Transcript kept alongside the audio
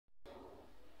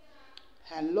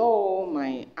Hello,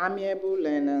 my amiable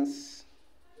learners.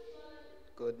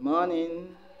 Good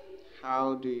morning.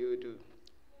 How do you do?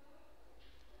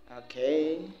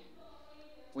 Okay,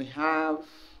 we have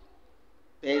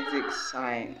basic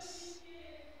science.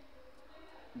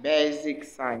 And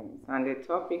the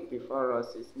topic before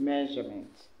us is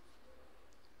measurement.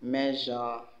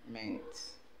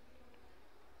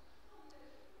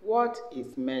 What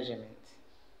is measurement?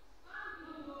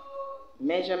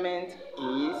 Measurement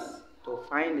is to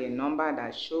find a number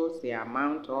that shows the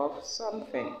amount of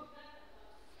something.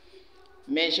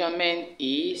 Measurement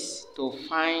is to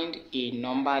find a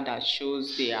number that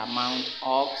shows the amount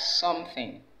of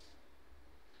something.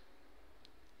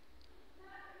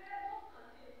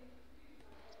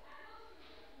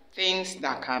 Things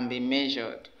that can be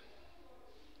measured.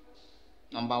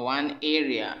 Number one,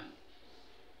 area.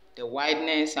 The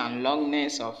wideness and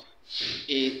longness of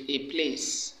a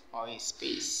place or a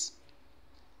space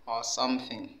or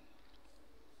something.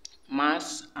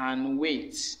 Mass and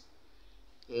weight.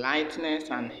 Lightness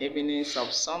and heaviness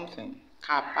of something.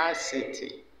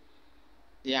 Capacity.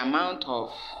 The amount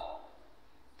of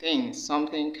things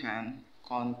something can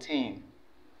contain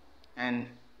and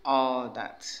all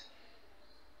that.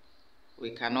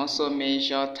 We can also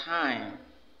measure time.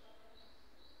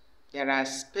 There are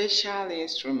special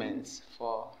instruments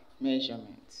for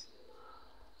measurement.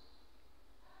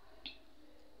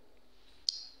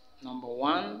 Number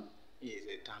one is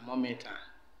a thermometer.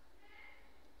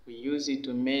 We use it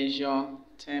to measure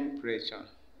temperature,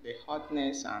 the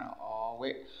hotness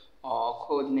or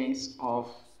coldness of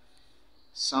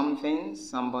something,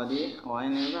 somebody, or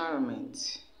an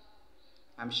environment.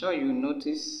 I'm sure you know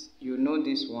this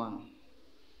one.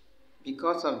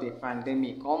 Because of the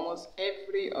pandemic, almost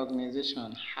every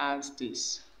organization has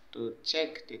this to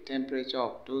check the temperature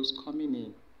of those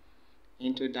coming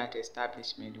into that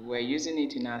establishment. We're using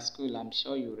it in our school, I'm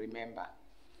sure you remember.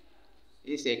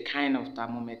 It's a kind of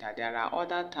thermometer. There are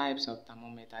other types of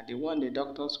thermometer. The one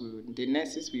the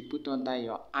nurses will put under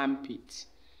your armpit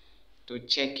to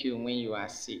check you when you are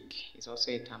sick. It's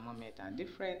also a thermometer.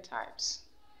 Different types.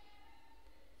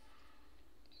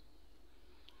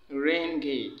 Rain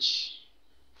gauge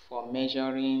for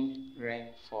measuring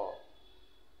rainfall.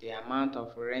 The amount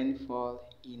of rainfall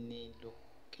in a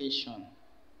location.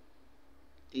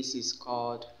 This is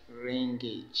called rain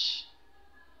gauge.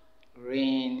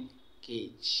 Rain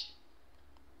gauge.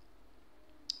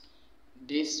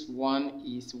 This one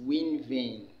is wind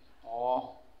vane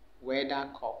or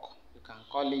weathercock. You can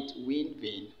call it wind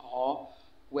vane or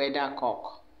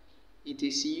weathercock. It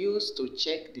is used to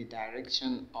check the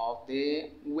direction of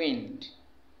the wind.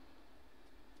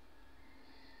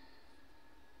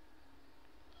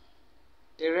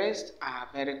 The rest are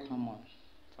very common.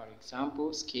 For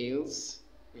example, scales.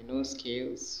 We know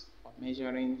scales for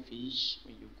measuring fish.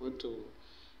 When you go to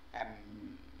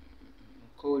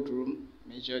cold room,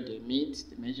 measure the meat,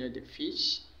 measure the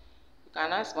fish. You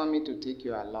can ask mommy to take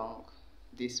you along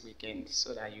this weekend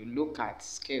so that you look at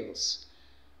scales.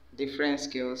 Different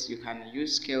scales. You can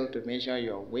use scale to measure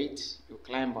your weight. You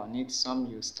climb on it. Some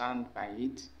you stand by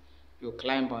it. You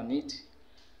climb on it.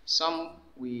 Some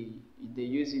they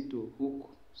use it to hook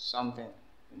something,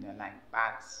 like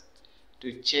bags,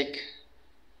 to check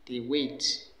the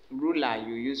weight. Ruler,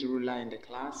 you use ruler in the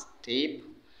class. Tape.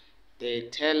 The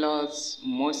tailors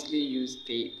mostly use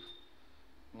tape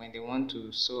when they want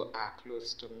to sew our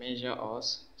clothes to measure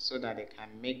us so that they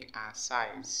can make our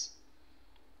size.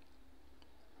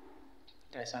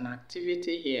 There's an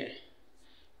activity here.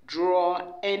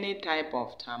 Draw any type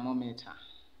of thermometer.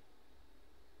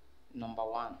 Number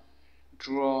one,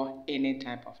 draw any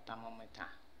type of thermometer.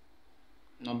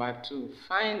 Number two,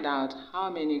 find out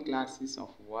how many glasses of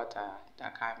water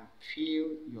that can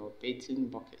fill your bathing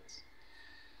bucket.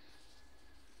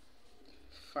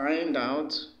 Find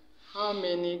out how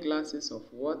many glasses of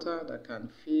water that can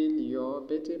fill your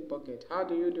bathing bucket. How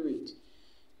do you do it?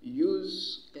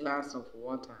 Use glass of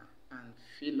water and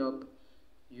fill up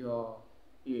you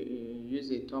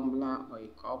use a tumbler or a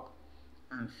cup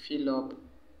and fill up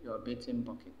your bathing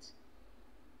bucket.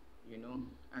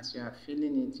 As you are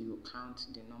filling it, you count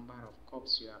the number of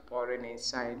cups you are pouring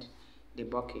inside the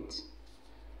bucket.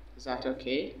 Is that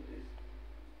okay?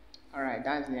 Alright,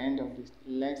 that's the end of this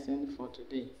lesson for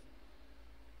today.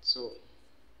 So,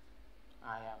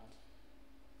 I am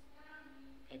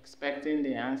expecting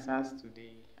the answers to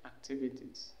the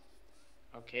activities.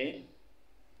 Okay?